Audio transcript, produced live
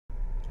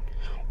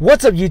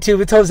What's up,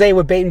 YouTube? It's Jose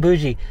with Bait and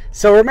Bougie.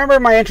 So remember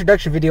in my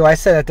introduction video I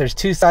said that there's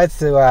two sides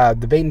to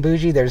the Bait and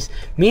Bougie. There's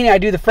me, and I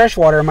do the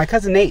freshwater, and my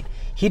cousin Nate,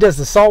 he does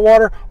the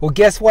saltwater. Well,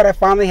 guess what? I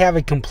finally have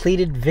a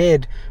completed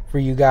vid for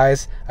you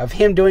guys of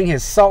him doing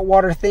his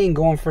saltwater thing,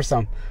 going for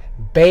some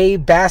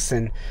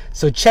Bassin.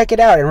 So check it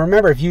out, and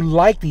remember, if you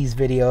like these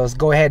videos,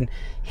 go ahead and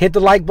hit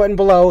the like button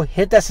below,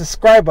 hit that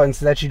subscribe button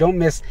so that you don't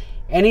miss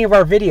any of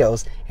our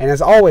videos. And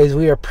as always,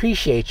 we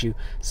appreciate you.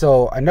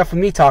 So enough of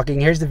me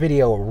talking. Here's the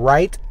video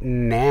right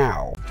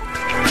now.